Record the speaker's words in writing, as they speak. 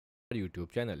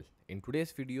YouTube channel. In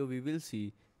today's video, we will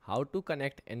see how to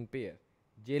connect and pair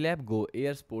Jlab Go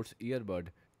Air Sports earbud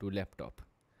to laptop.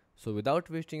 So without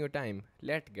wasting your time,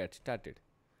 let's get started.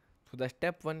 So the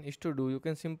step 1 is to do, you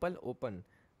can simply open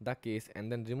the case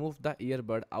and then remove the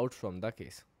earbud out from the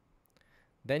case.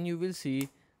 Then you will see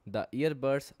the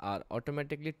earbuds are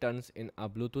automatically turns in a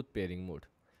Bluetooth pairing mode.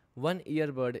 One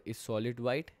earbud is solid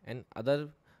white and other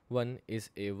one is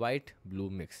a white blue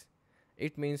mix.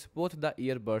 It means both the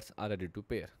earbuds are ready to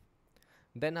pair.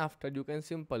 Then after, you can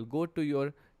simply go to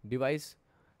your device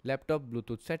laptop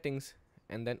Bluetooth settings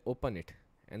and then open it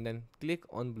and then click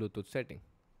on Bluetooth setting.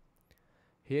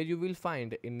 Here you will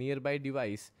find a nearby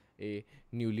device, a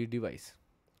newly device.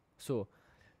 So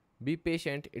be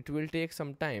patient, it will take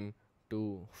some time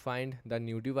to find the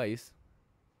new device.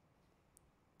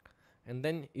 And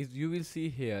then you will see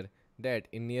here that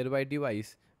in nearby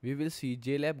device we will see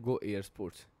Jlab Go Air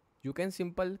Sports. You can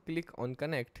simply click on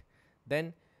connect,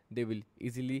 then they will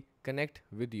easily connect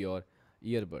with your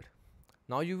earbud.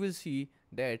 Now you will see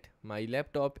that my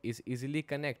laptop is easily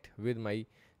connect with my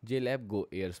Jlab Go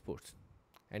Air Sports.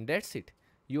 And that's it.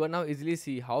 You are now easily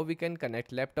see how we can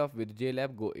connect laptop with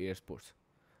Jlab Go Air Sports.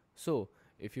 So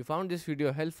if you found this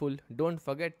video helpful, don't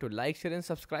forget to like, share and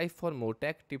subscribe for more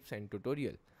tech tips and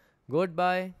tutorial.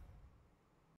 Goodbye.